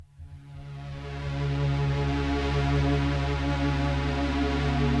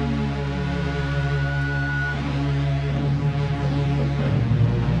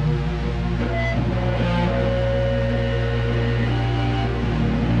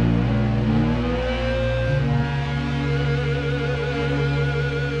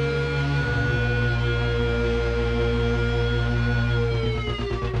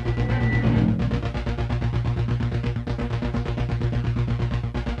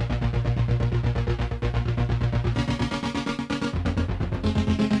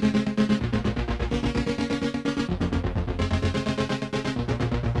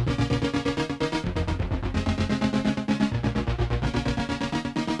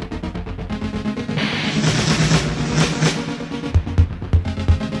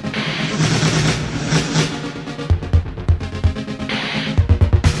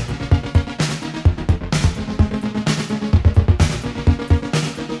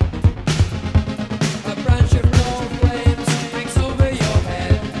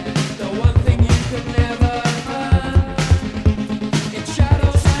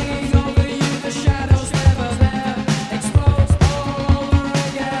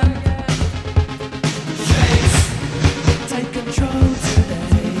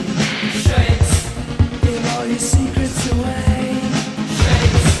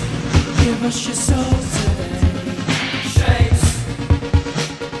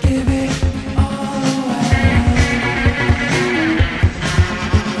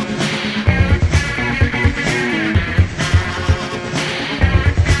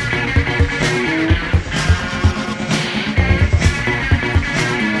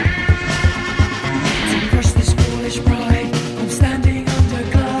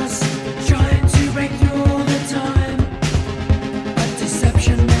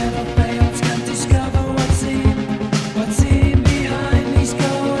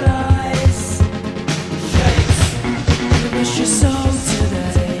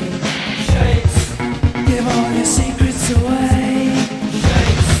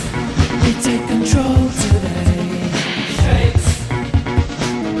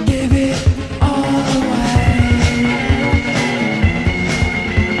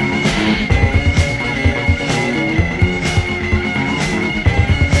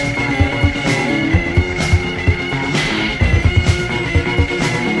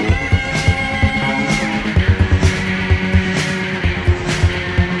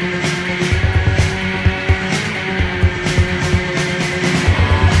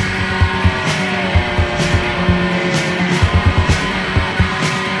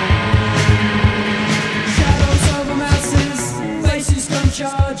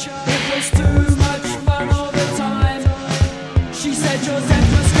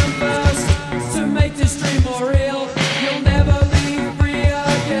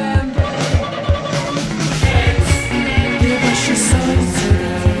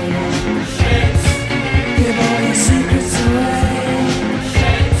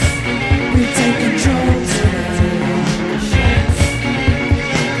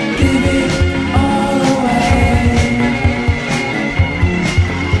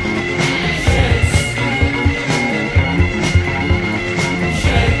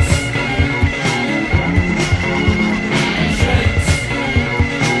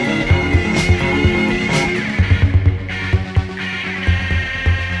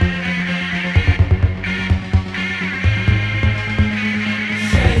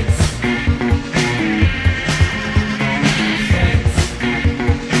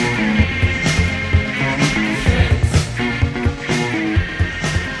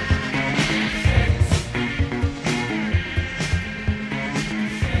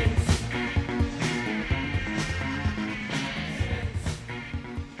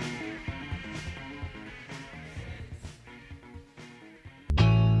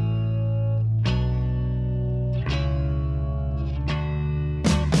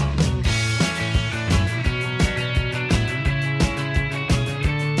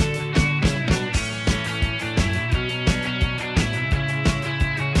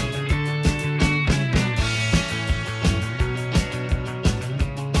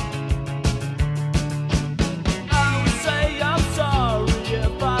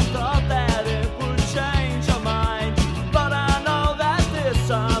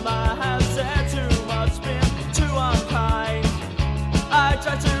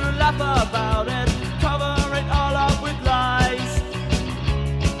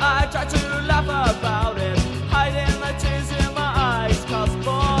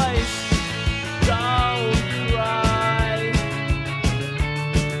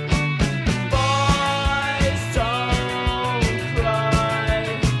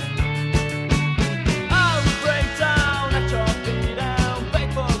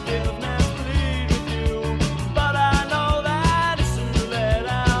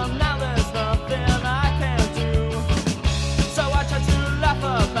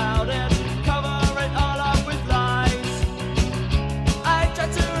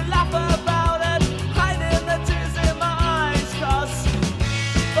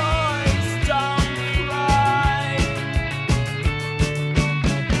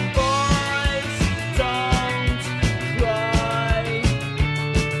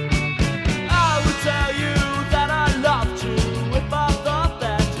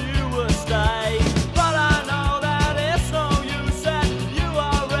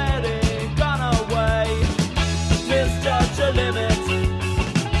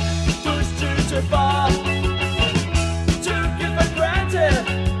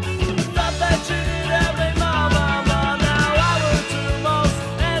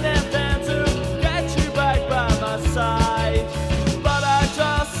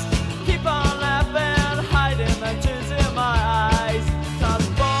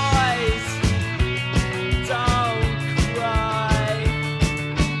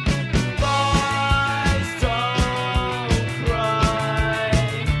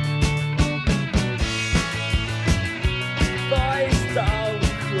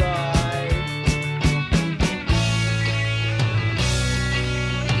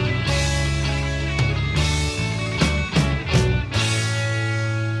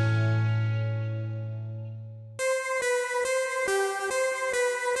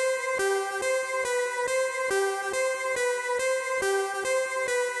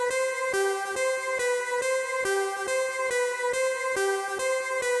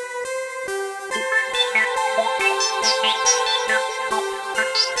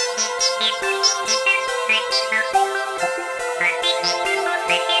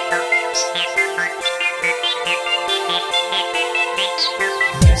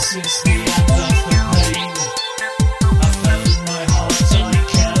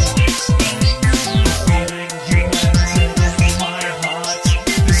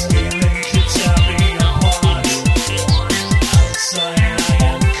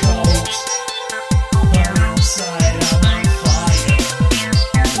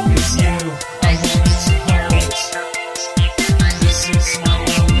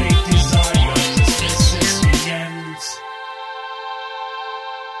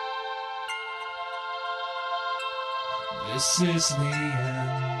is the end.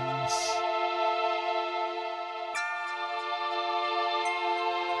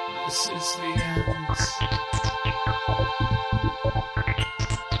 This is the end.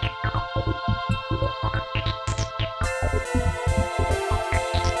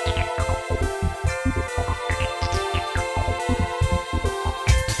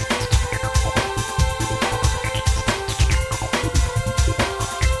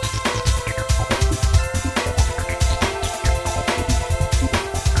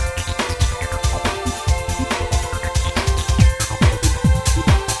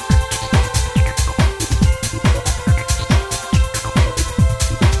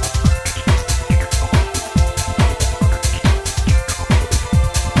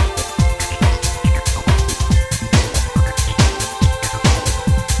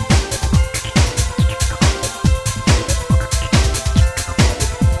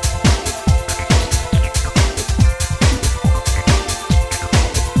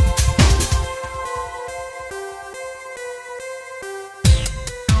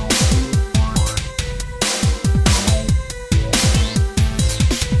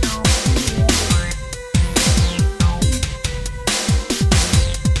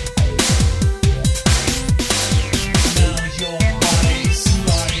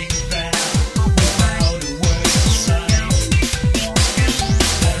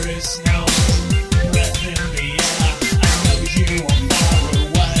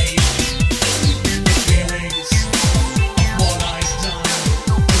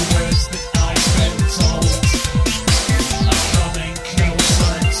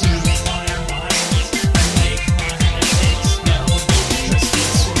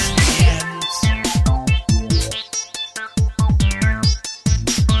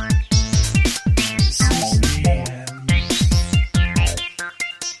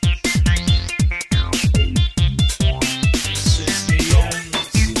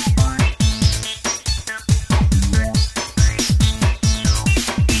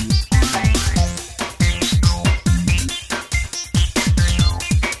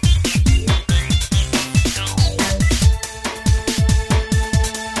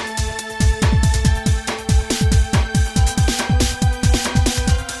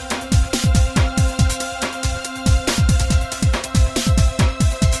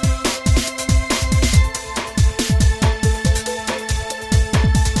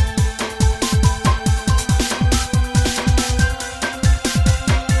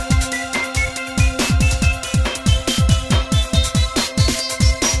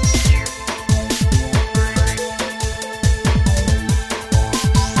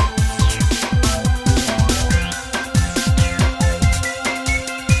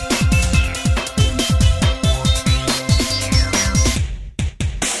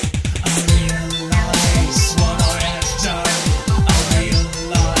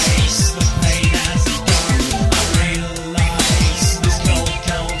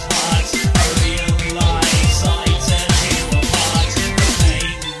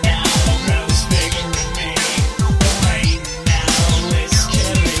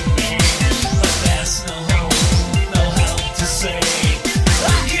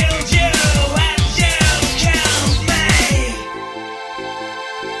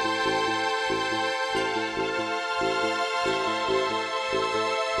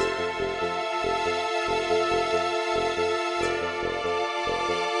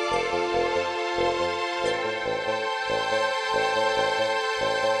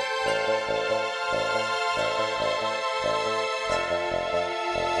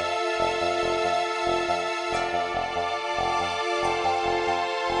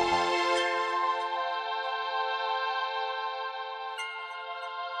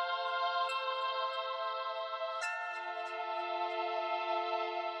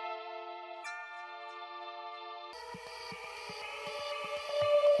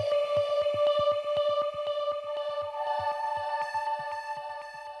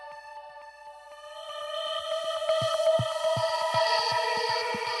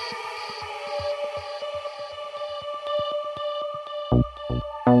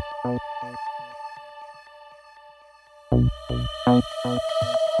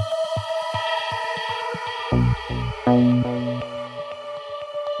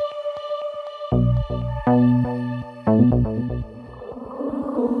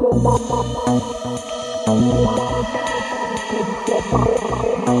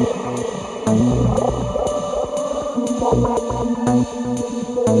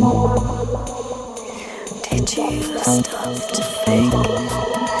 Did you stop to think?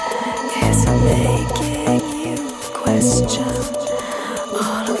 Is it making you question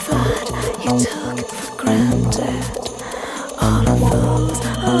all of that you took for granted?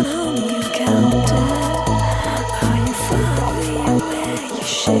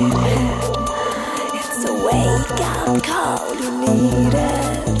 shithead. It's a wake-up call you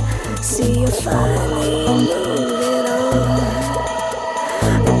needed. See you finally moving on.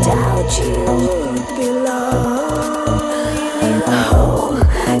 I doubt you would belong. You need a hole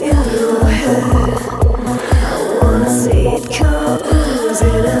in your head. I wanna see it come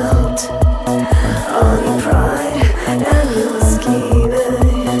oozing out. All your pride and your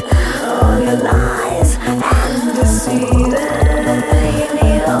scheming, all your lies and deceiving. You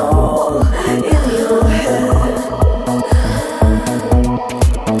need a hole in your head.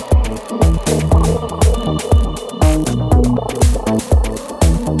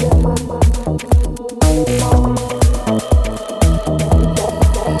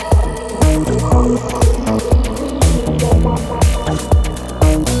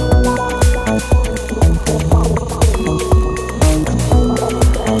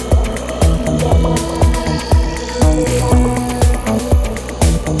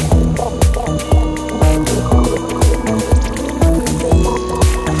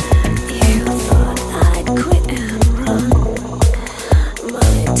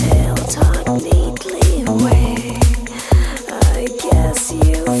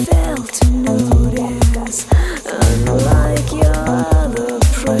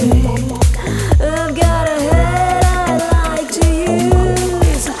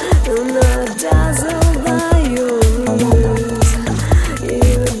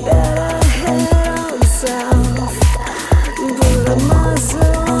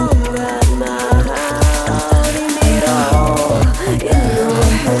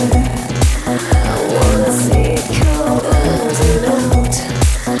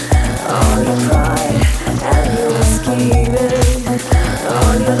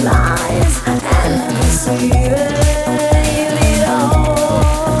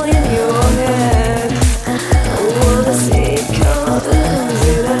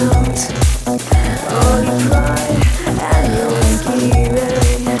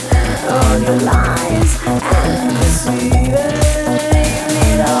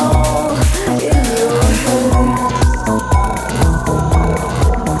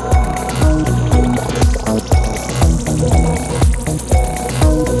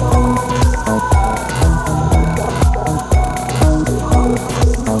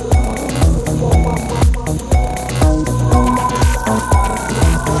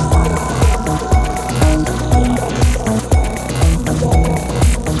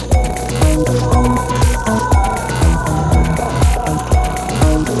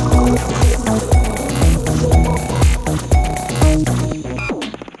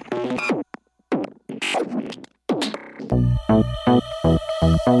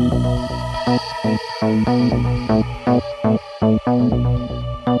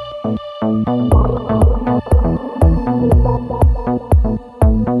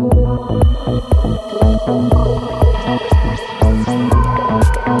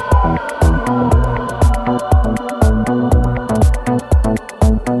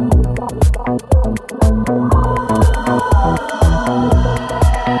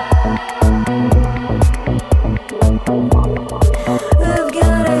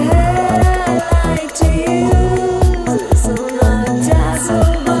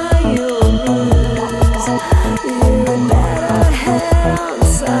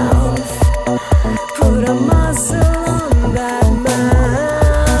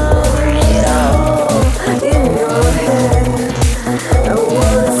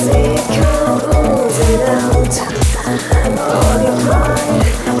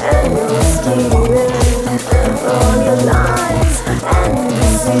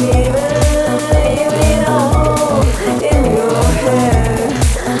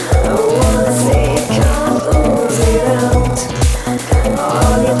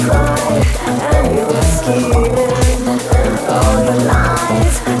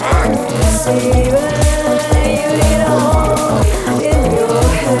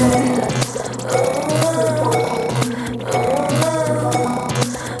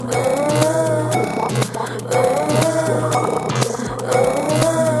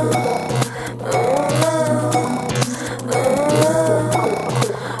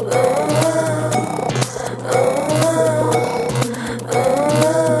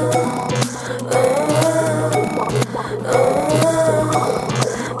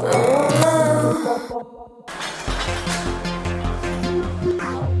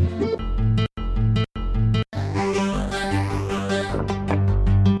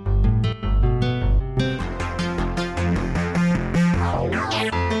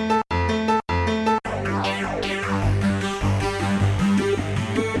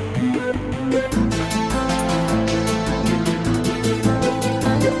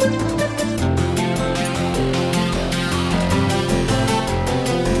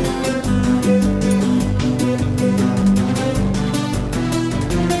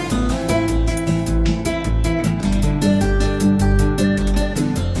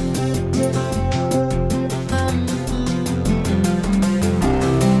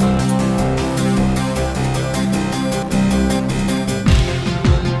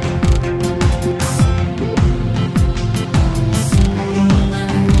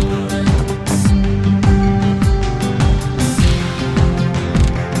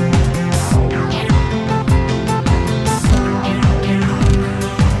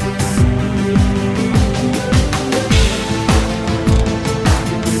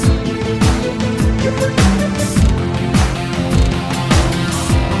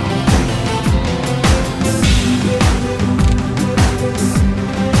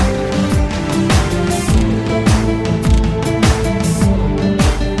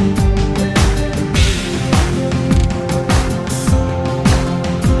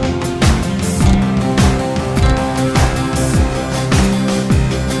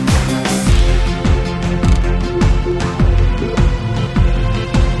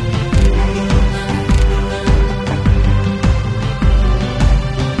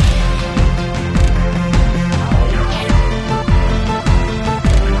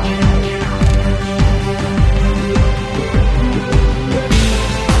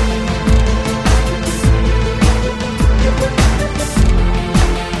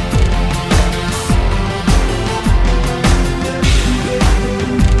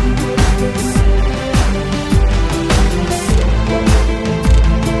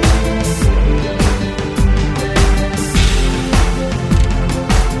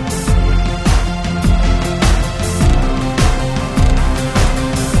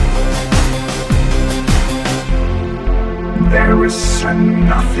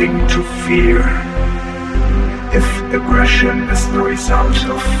 nothing to fear. If aggression is the result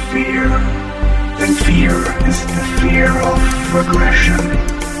of fear, then fear is the fear of regression.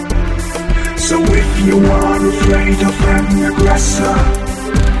 So if you are afraid of an aggressor,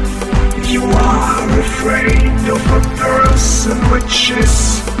 you are afraid of a person which is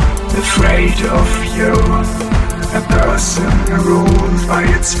afraid of you, a person ruled by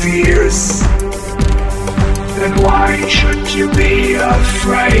its fears. Then why should you be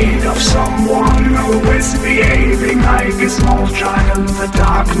afraid of someone who is behaving like a small child in the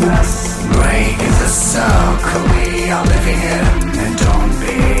darkness? Break the circle we are living in, and don't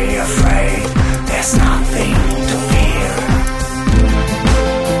be afraid, there's nothing to fear.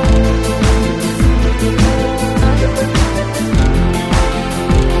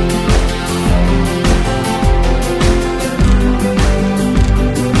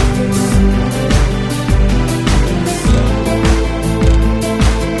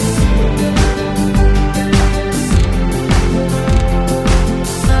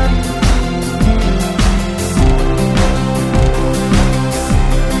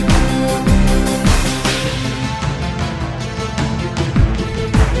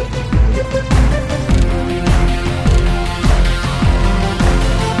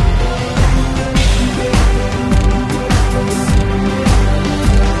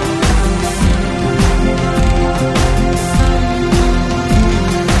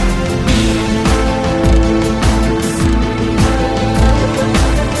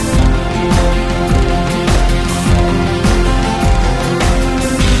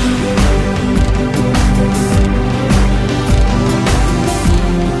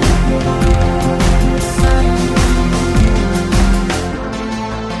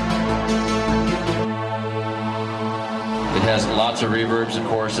 Lots of reverbs and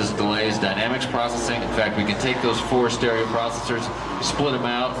choruses, delays, dynamics processing. In fact, we can take those 4 stereo processors, split them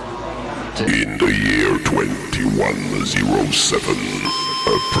out. In the year 2107,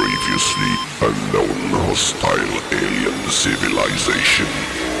 a previously unknown hostile alien civilization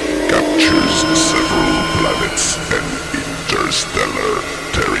captures several planets and interstellar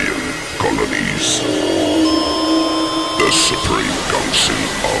Terrian colonies. The Supreme Council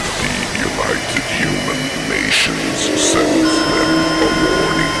of the United Human Nations sends them a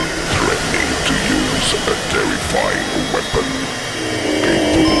warning, threatening to use a terrifying weapon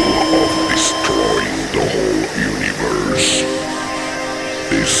capable of destroying the whole universe.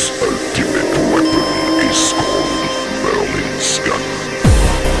 This ultimate weapon is called Merlin's Gun.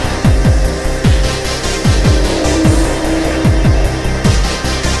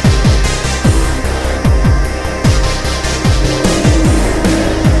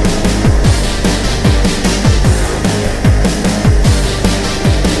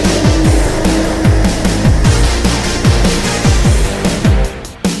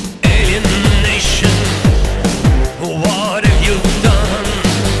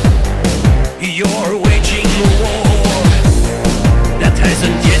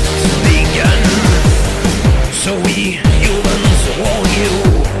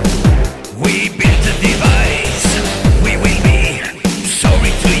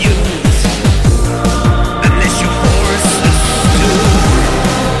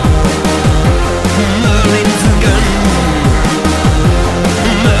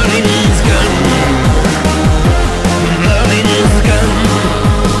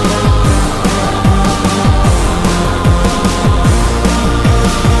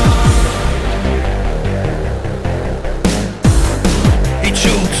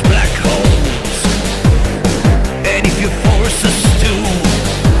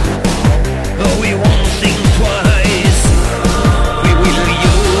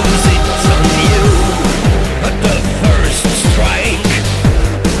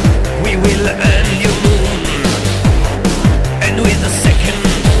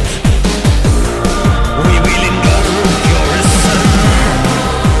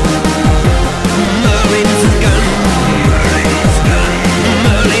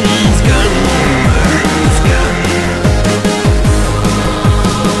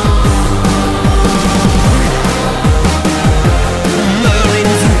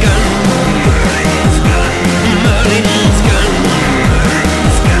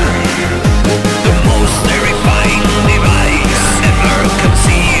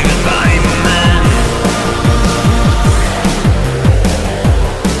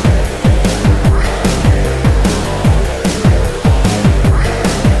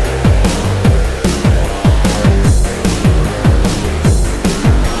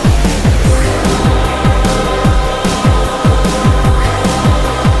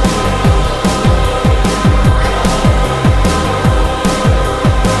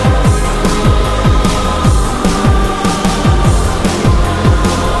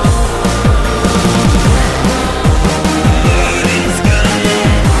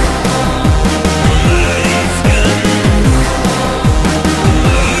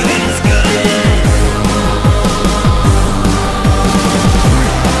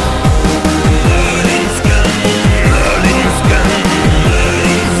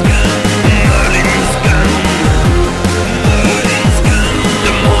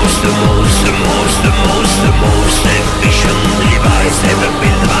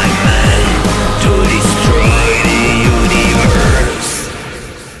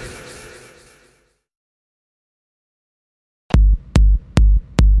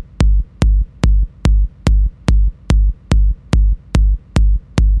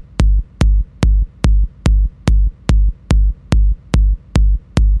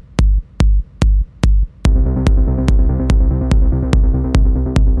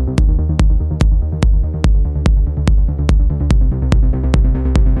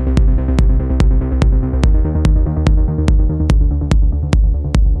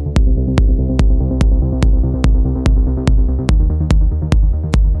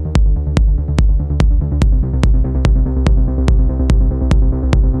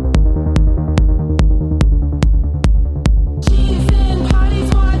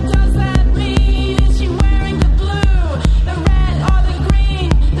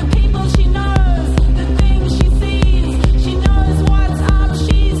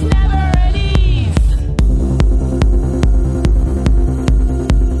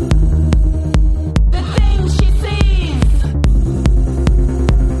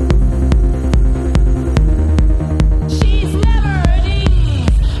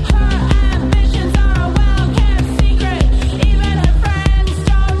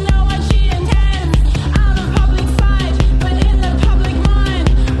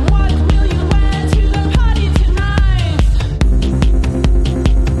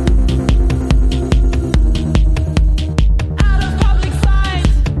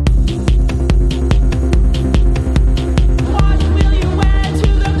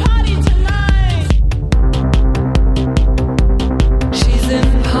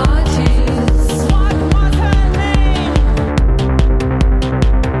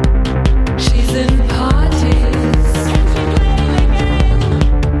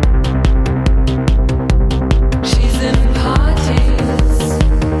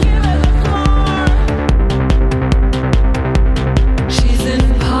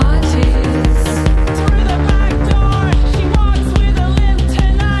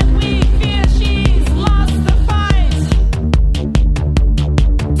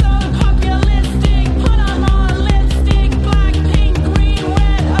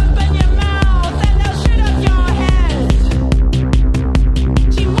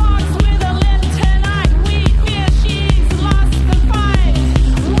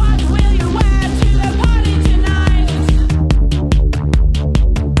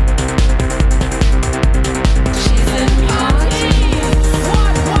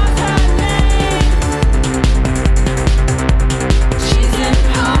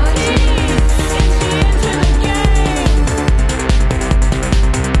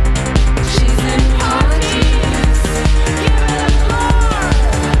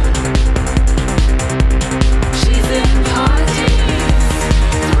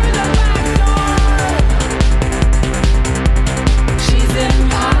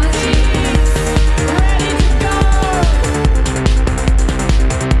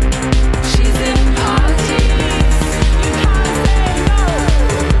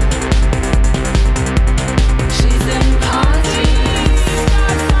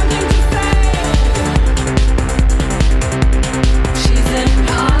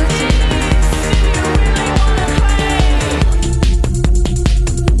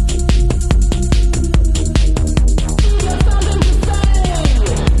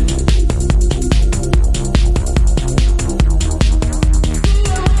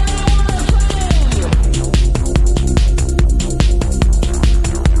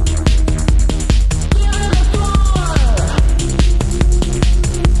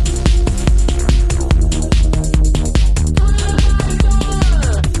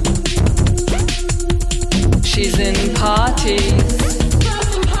 She's in parties.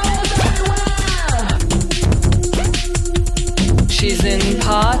 She's in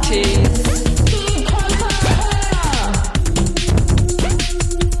parties.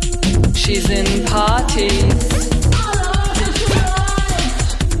 She's in parties.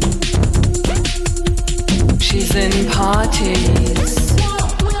 She's in parties.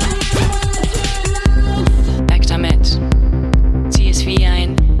 Weg damit. Sie ist wie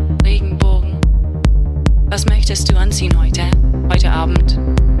ein Regenbogen. Was möchtest du anziehen heute Abend?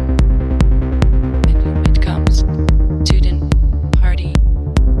 Wenn du mitkommst zu den Party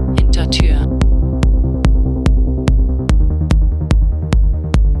Hintertür.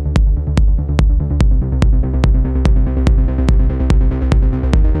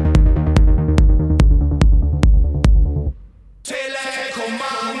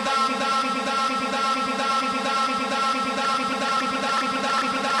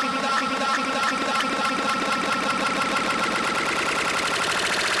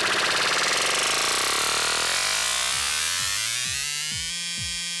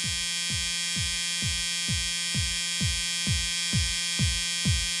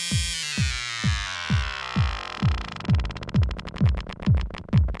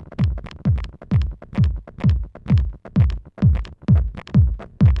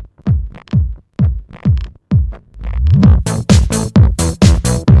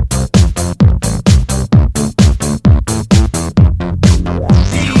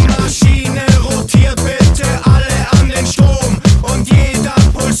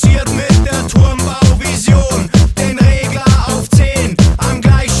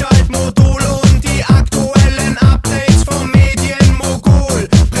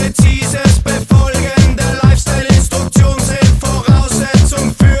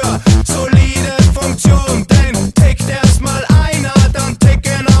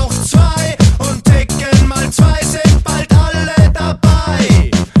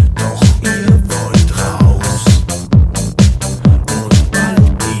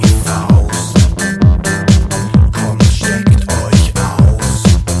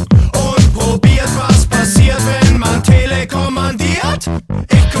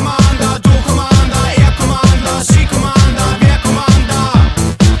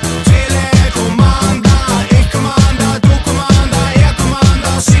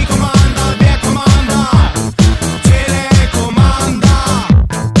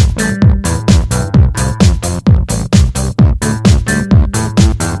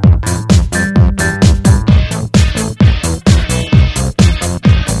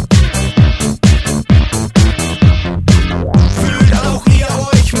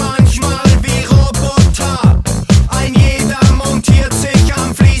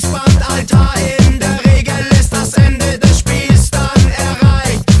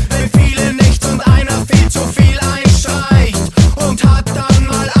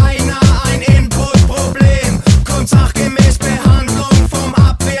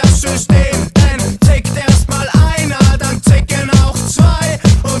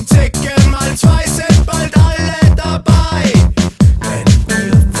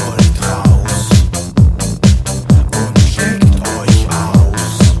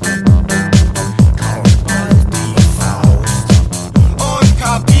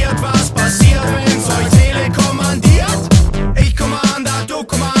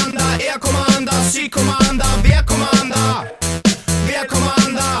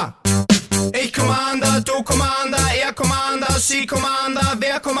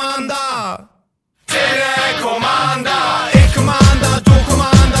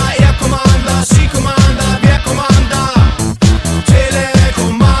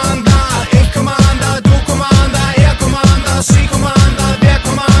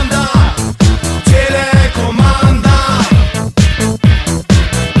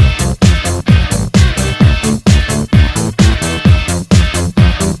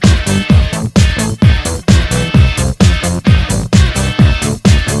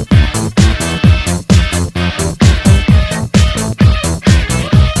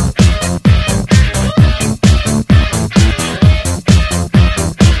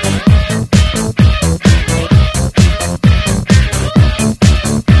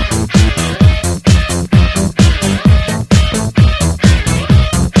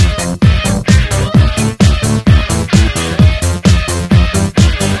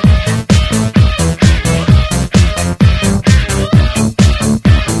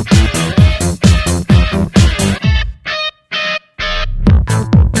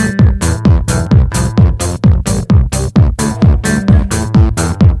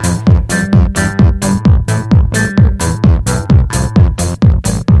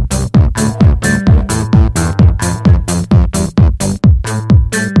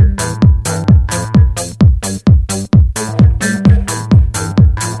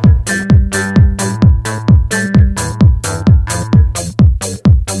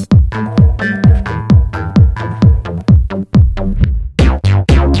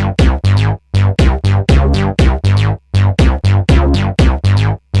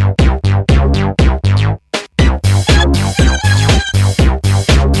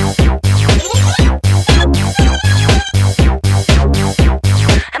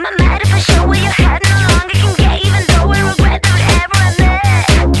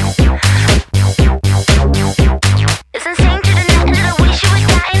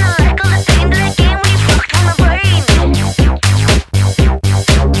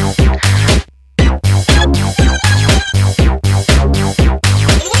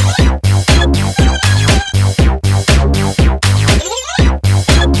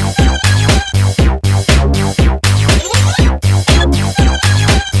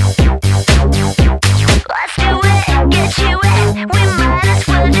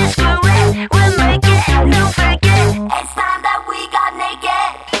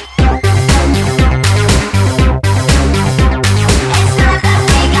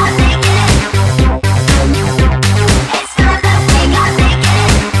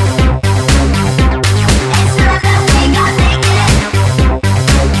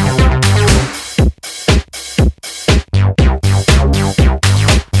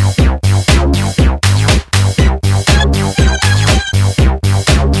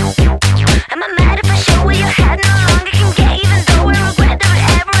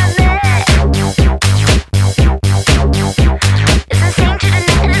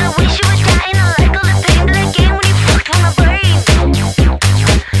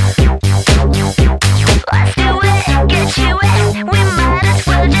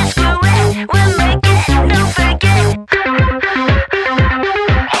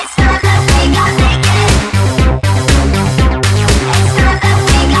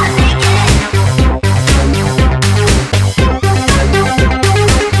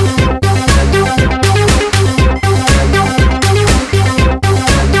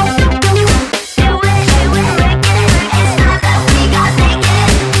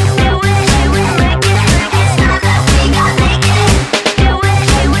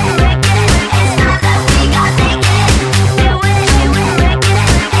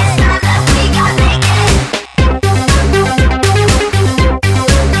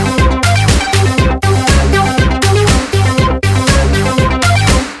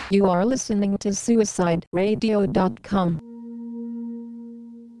 You are listening to SuicideRadio.com.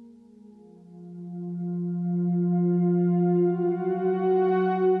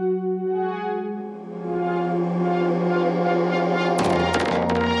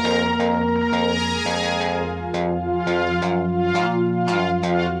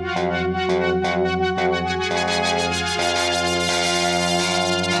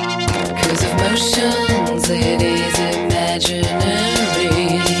 It is imaginary.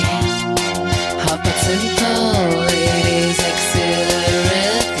 Hot but simple, it is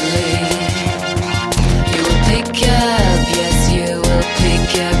exhilarately. You will pick up, yes, you will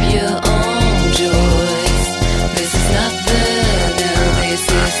pick up your own joys. This is not the, no, this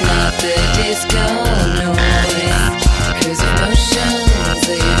is not the disco noise. 'Cause emotions,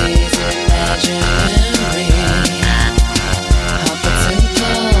 it is imaginary. Hot but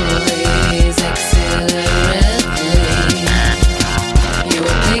simple, it is exhilarately.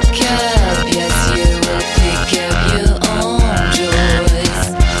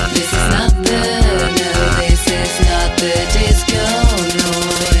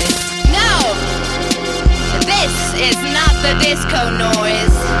 Disco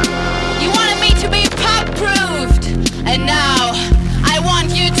noise. You wanted me to be pop-proofed, and now I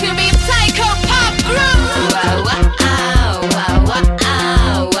want you to be psycho-pop groove. Wow, wow, wow, wow,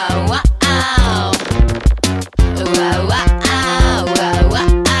 wow, wow, wow. Wow, wow, wow, wow,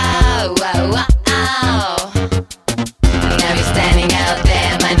 wow, wow. Now you're standing out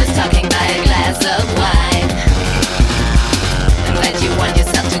there, mind just talking by a glass of wine. I'm glad you want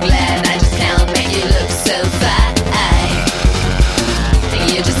yourself to glad, I just can't make you look so fine.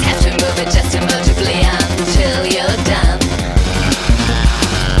 You just have to move it just emotively until you're done.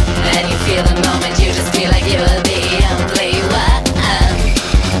 And you feel the moment, you just feel like you're the only one.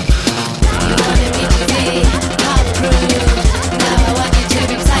 You wanted me to be pop-proof, now I want you to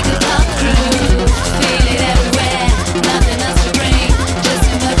be psycho-pop groove. Feel it everywhere, nothing else to bring, just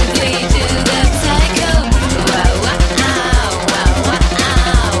emotively do the psycho groove. Wow, wow, wow, wow,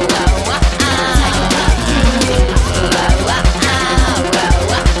 wow, wow, wow. Psycho-pop groove. Wow, wow, wow.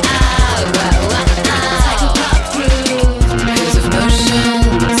 Because of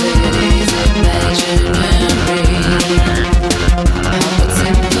motions, it is imaginary. How but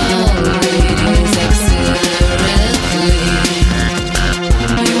simple, it is exhilarately.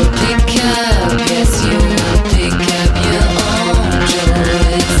 You will pick up, yes, you will pick up your own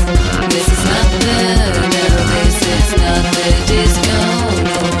joys. This is not the, no, this is not the disco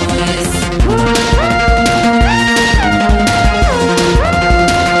noise.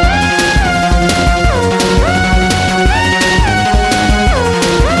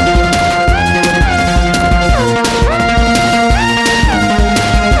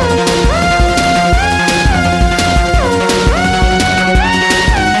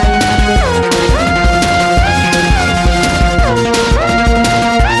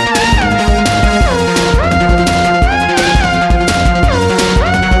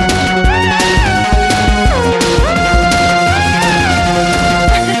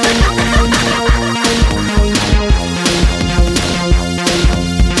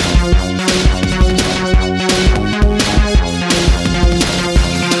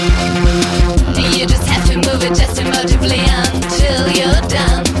 You just have to move it just emotively until you're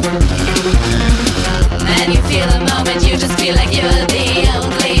done. And you feel the moment, you just feel like you're the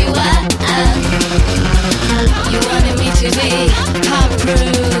only one. You wanted me to be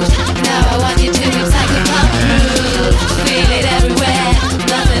pop-proof, now I want you to be psycho-pop-proof. Feel it everywhere,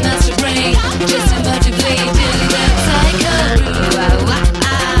 nothing else to bring, just emotively do the psycho groove. Wow, wow,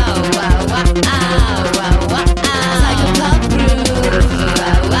 wow, wow, wow, wow, psycho-pop-proof.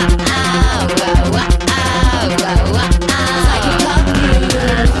 Wow, wow, wow, wow, wow, wow, psycho-pop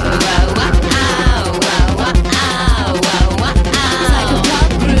groove. Wow, wow, wow, wow, wow, wow,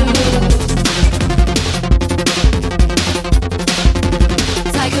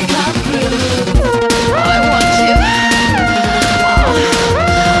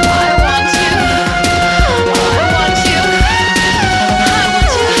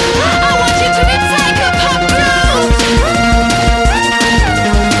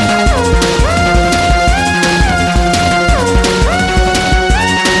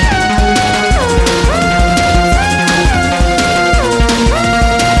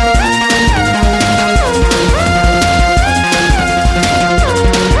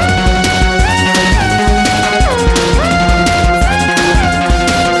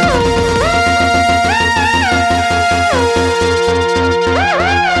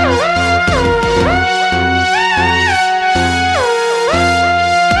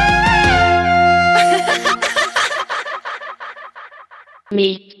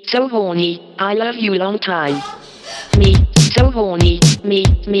 so horny, I love you long time. Me, so horny,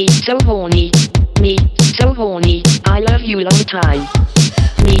 me, so horny. Me, so horny, I love you long time.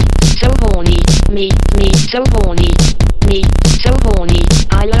 Me, so horny, me, so horny. Me, so horny,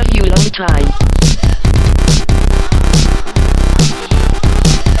 I love you long time.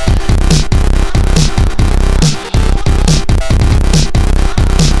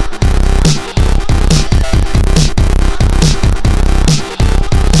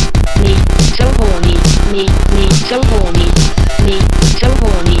 So horny, me, so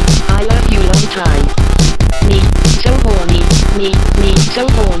horny, I love you long time. Me, so horny, me, so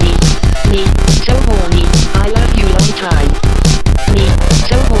horny, me, so horny, I love you long time. Me,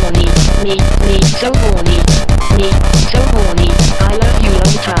 so horny, me, so horny, me, so horny, I love you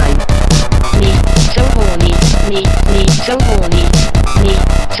long time. Me, so horny, me, so horny, me,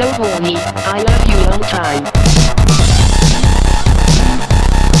 so horny, I love you long time.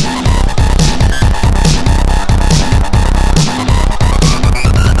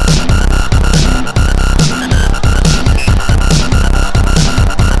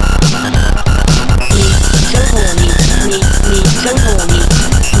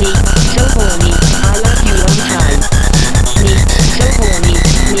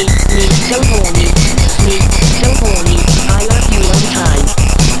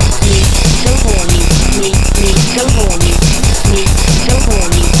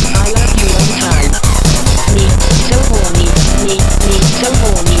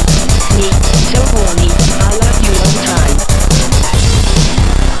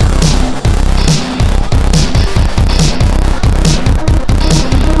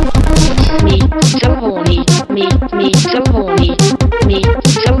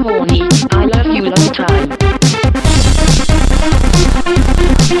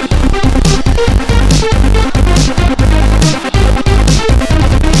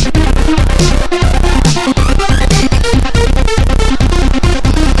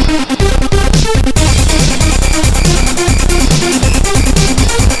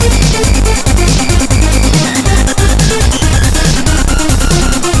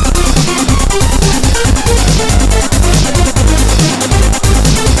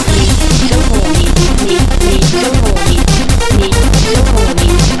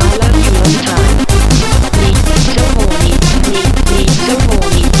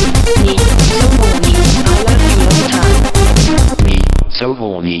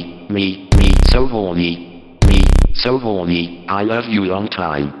 I love you long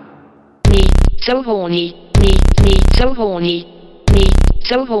time. Me, so horny, me, so horny, me,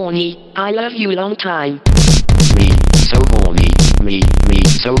 so horny, I love you long time. Me, so horny, me,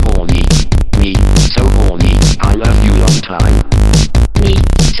 so horny, me, so horny, I love you long time. Me,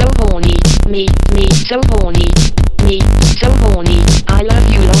 so horny, me, so horny, me, so horny, I love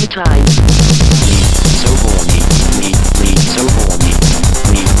you long time. Me, so horny, me, so horny,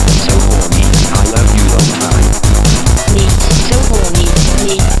 me, so horny, I love you long time. Me, so horny,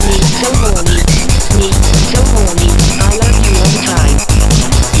 me, so horny, me, so horny, I love you long time.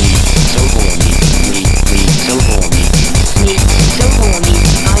 Me, so horny, me, so horny, me, so horny, I love you long time. Me, so horny, me, so horny, me, so horny,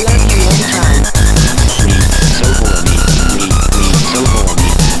 I love you long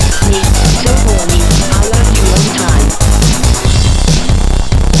time.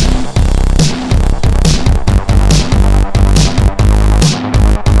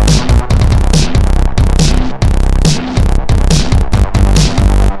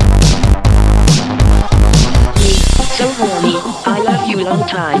 So horny, I love you long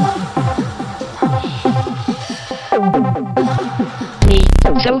time. Me,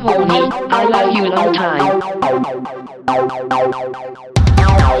 so horny, I love you long time.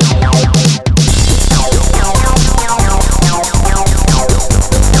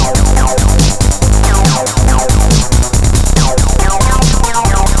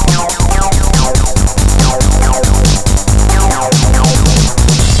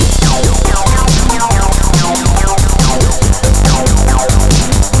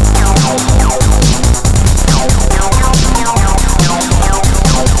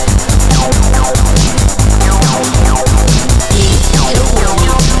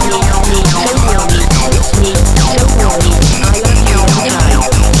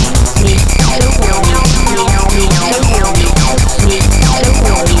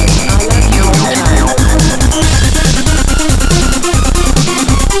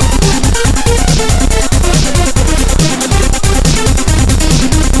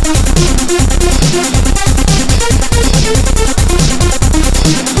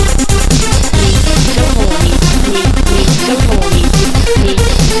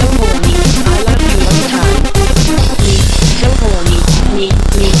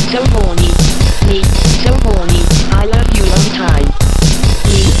 so horny. Me, so horny. I love you long time.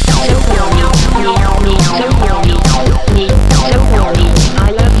 Me, so horny. Me, so horny. Me, so horny.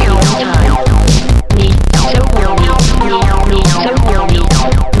 I love you long time. Me, so horny. Me, so horny.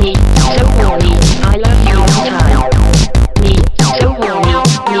 Me, so horny. I love you long time. Me, so horny.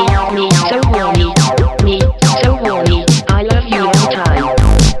 Me, so horny. Me, so horny. I love you long time.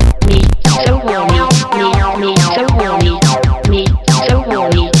 Me, so horny. Me, so horny. Me, so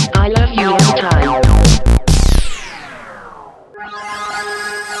horny. I love you long time.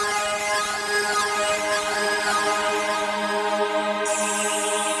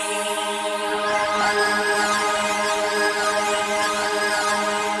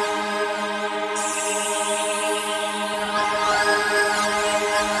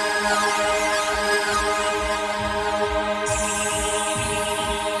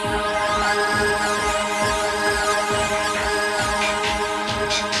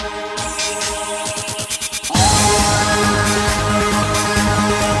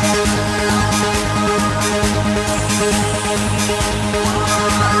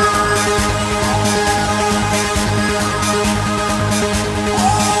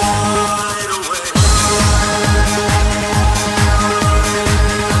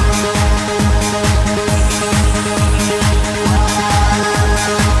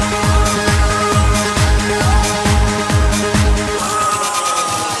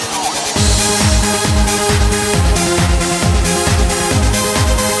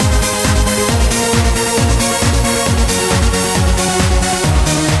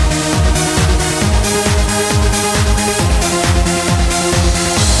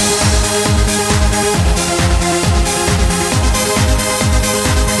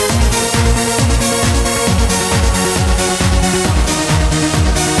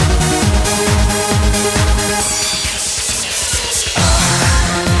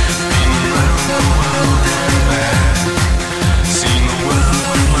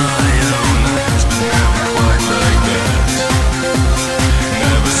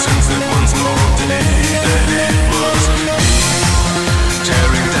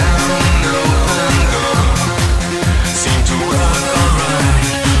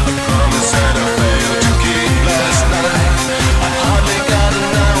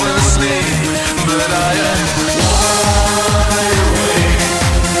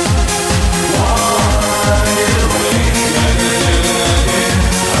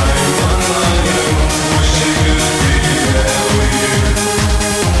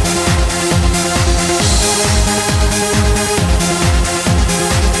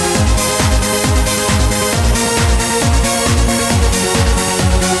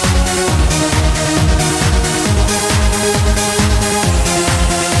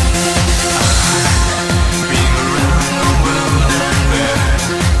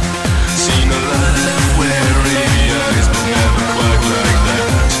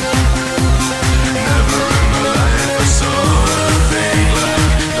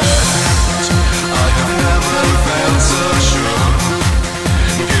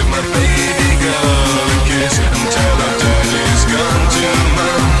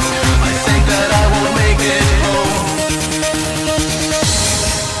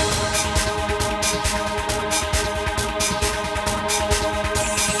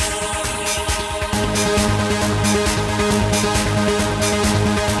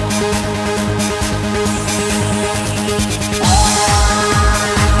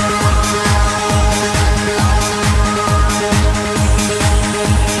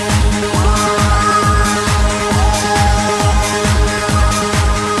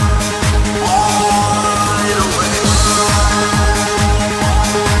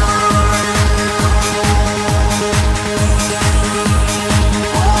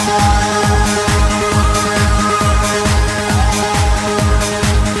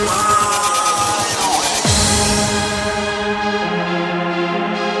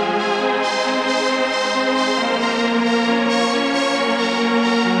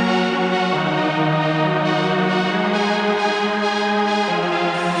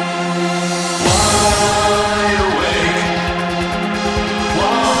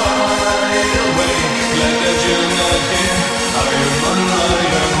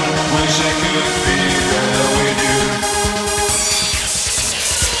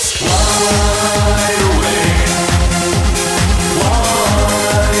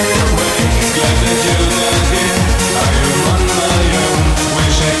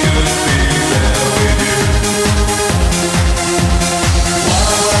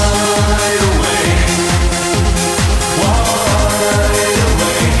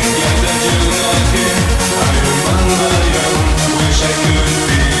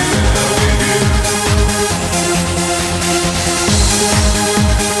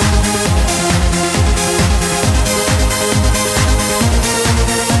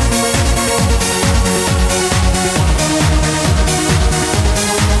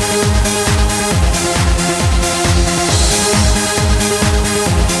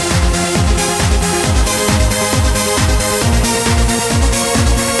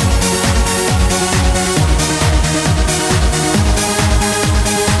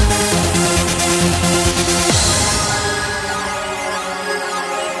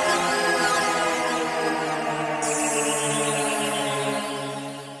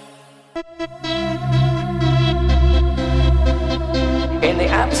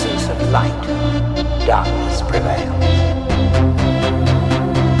 absence of light, darkness prevails.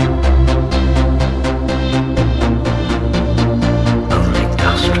 Only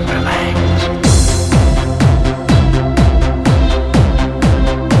dust remains.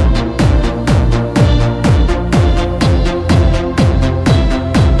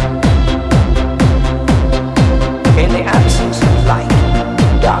 In the absence of light,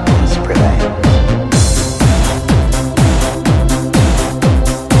 darkness prevails.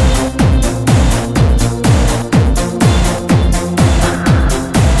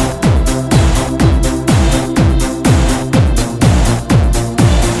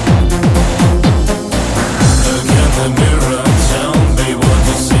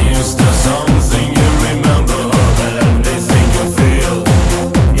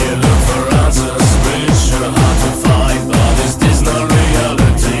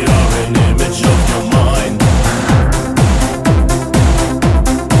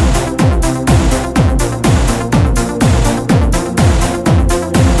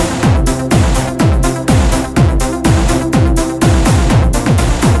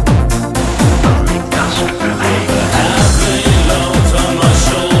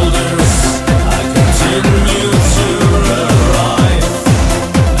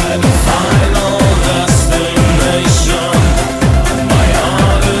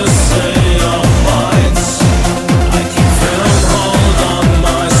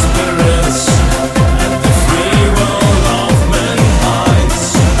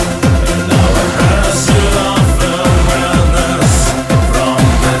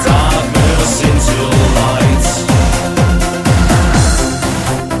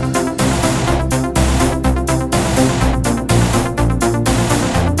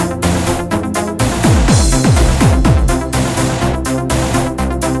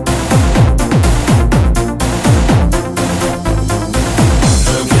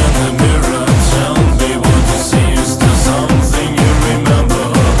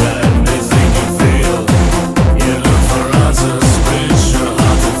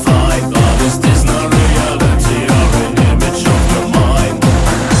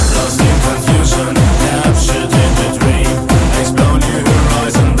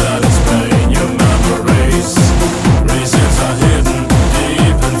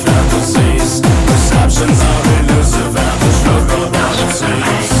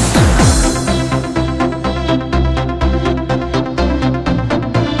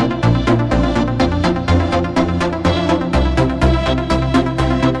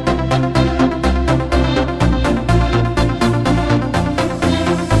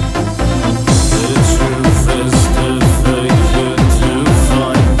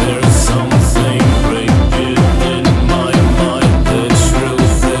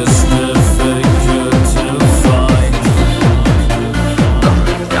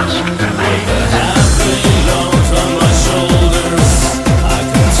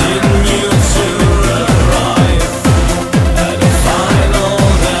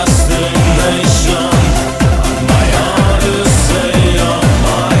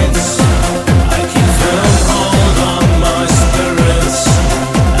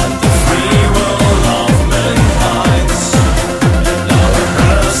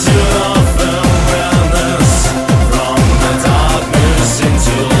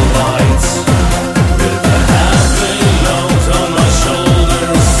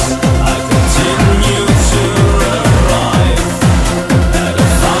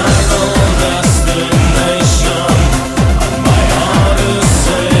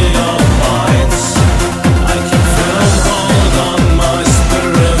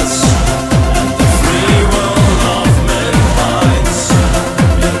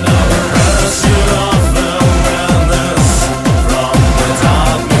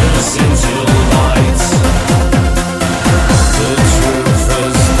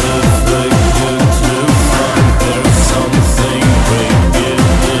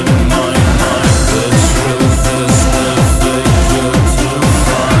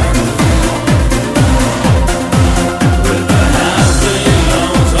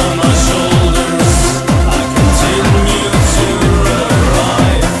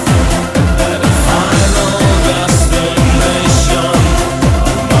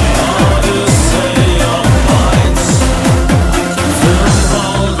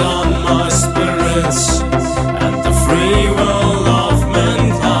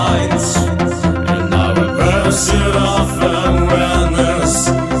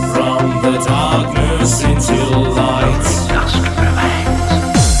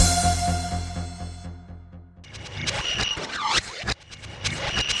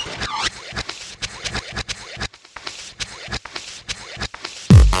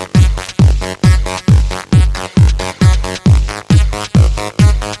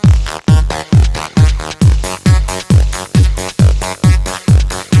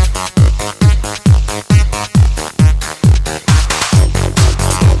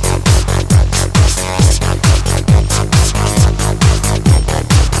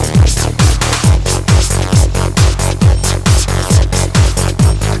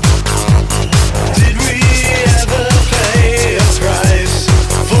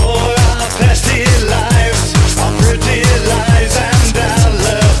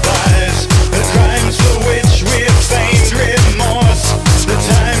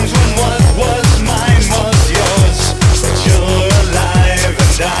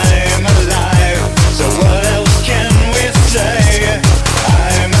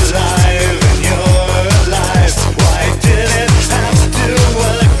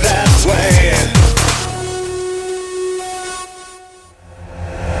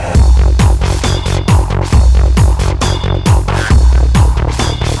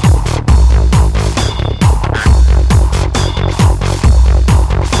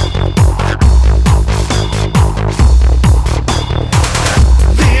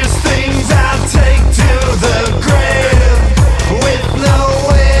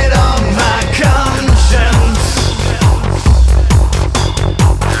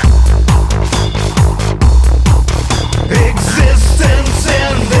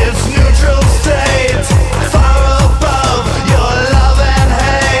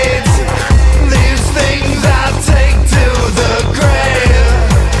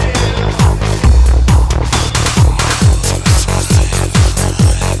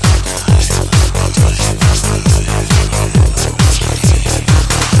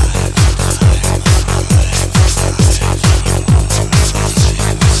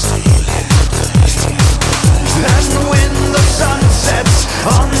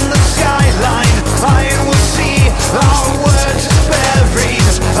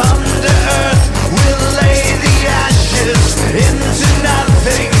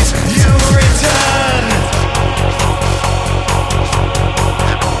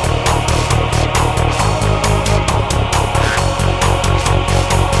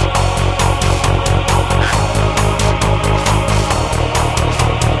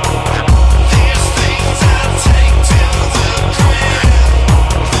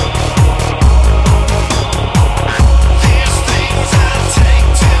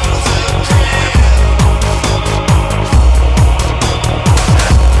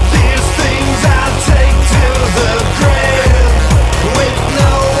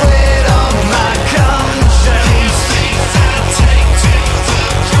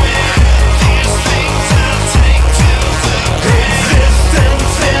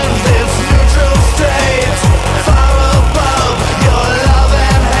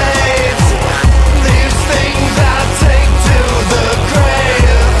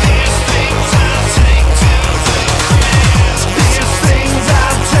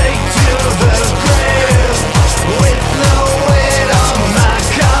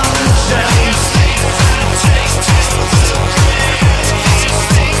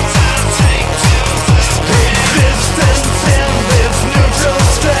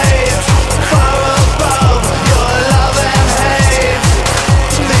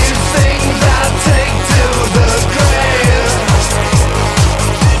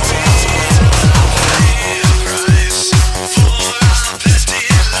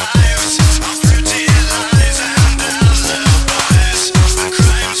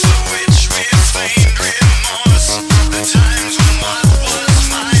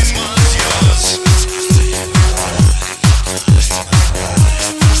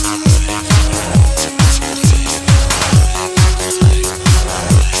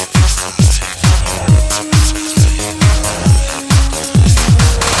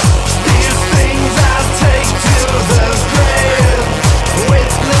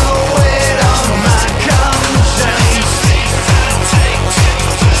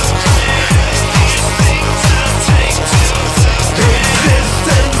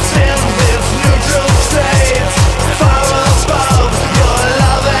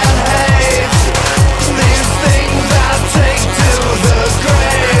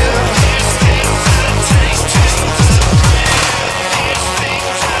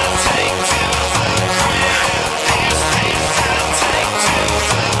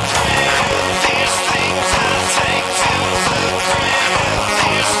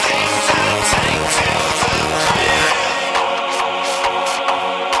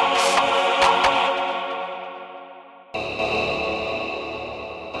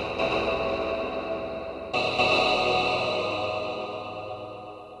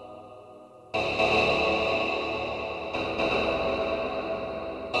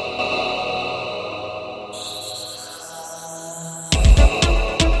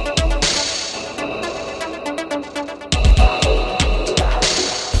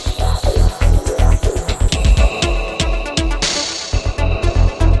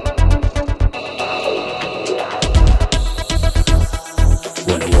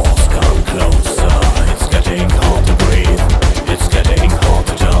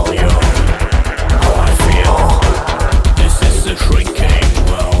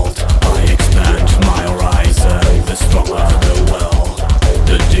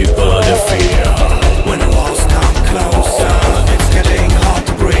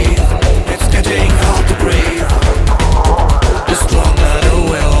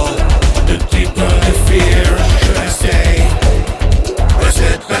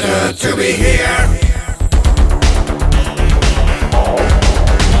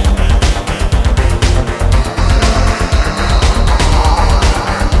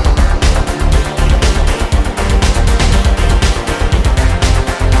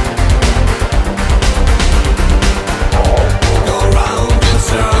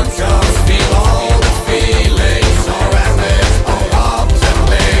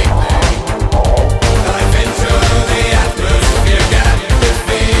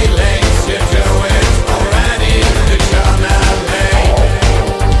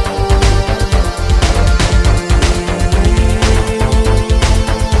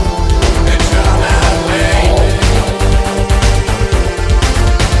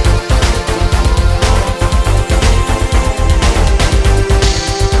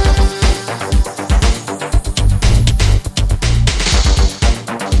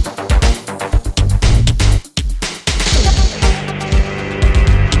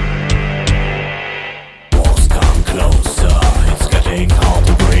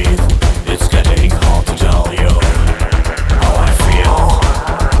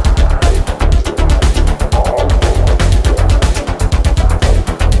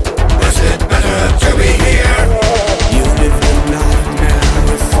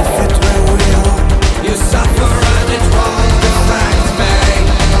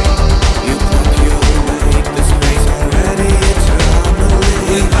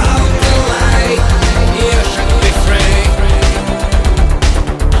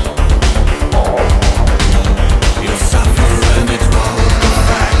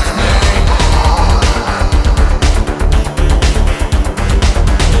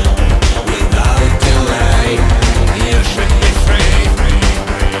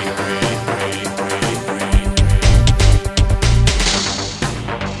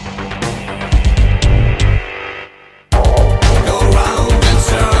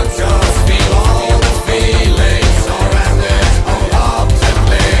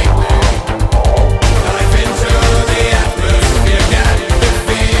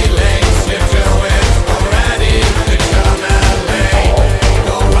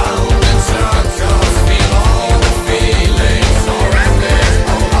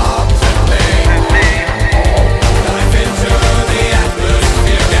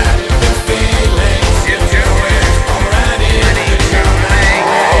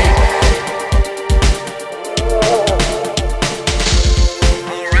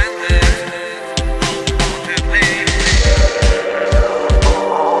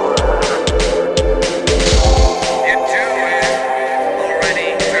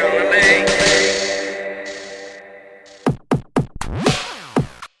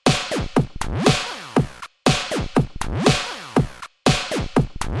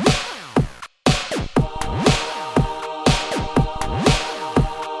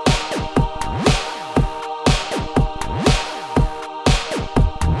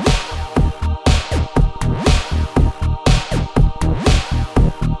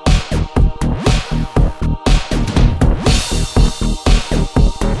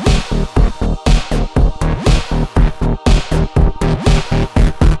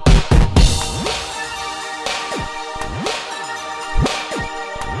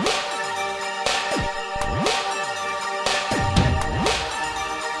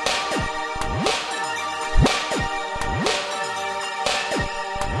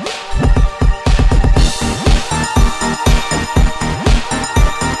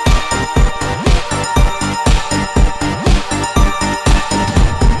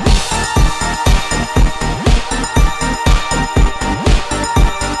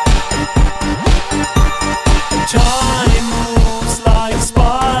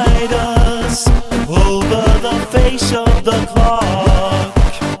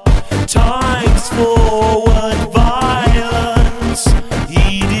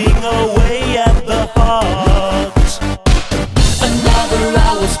 eating away at the heart. Another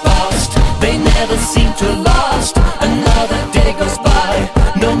hour's passed, they never seem to last. Another day goes by,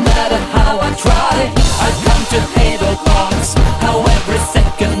 no matter how I try. I've come to hate all thoughts, how every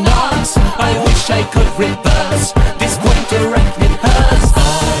second knocks. I wish I could reverse this winter wrecking hers. I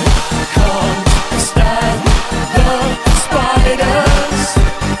can't stand the spiders.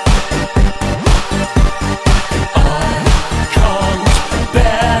 I can't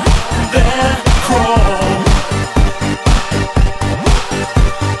bear their crawl.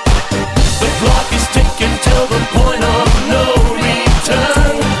 The clock is ticking till the point of no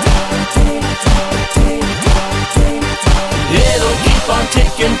return. It'll keep on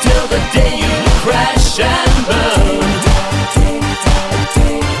ticking till the day you crash and burn.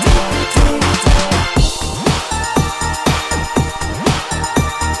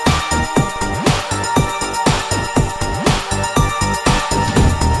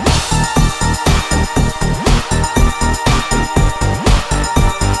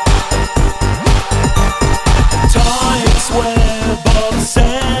 Times web of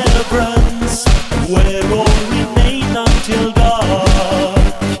severance, where all remain until dark.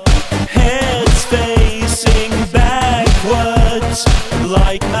 Heads facing backwards,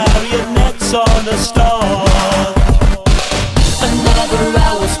 like marionettes on a stalk. Another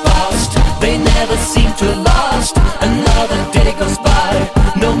hour's passed, they never seem to last. Another day goes by,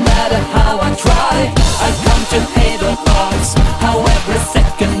 no matter how I try. I've come to hate all thoughts, how every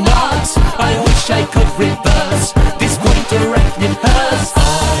second knocks. I wish I could reverse this winter wrecking hers. I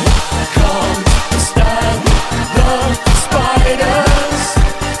can't stand the spiders.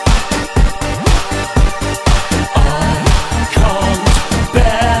 I can't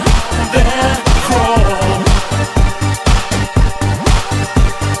bear their crawl.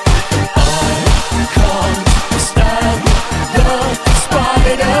 I can't stand the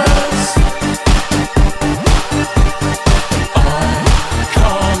spiders. I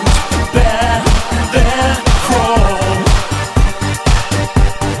can't bear their crawl.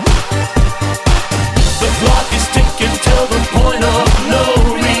 The clock is ticking till the point of no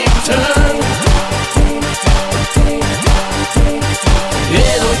return.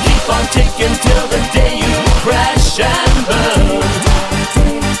 It'll keep on ticking till the day you crash and burn.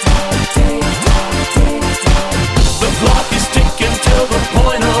 The clock is ticking till the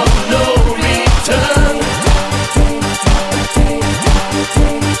point of no return.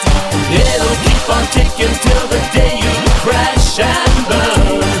 It'll keep on ticking till the day you crash and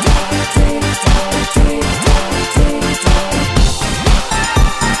burn.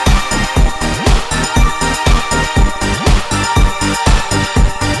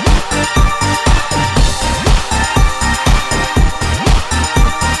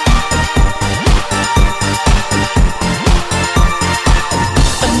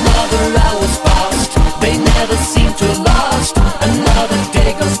 Another hour's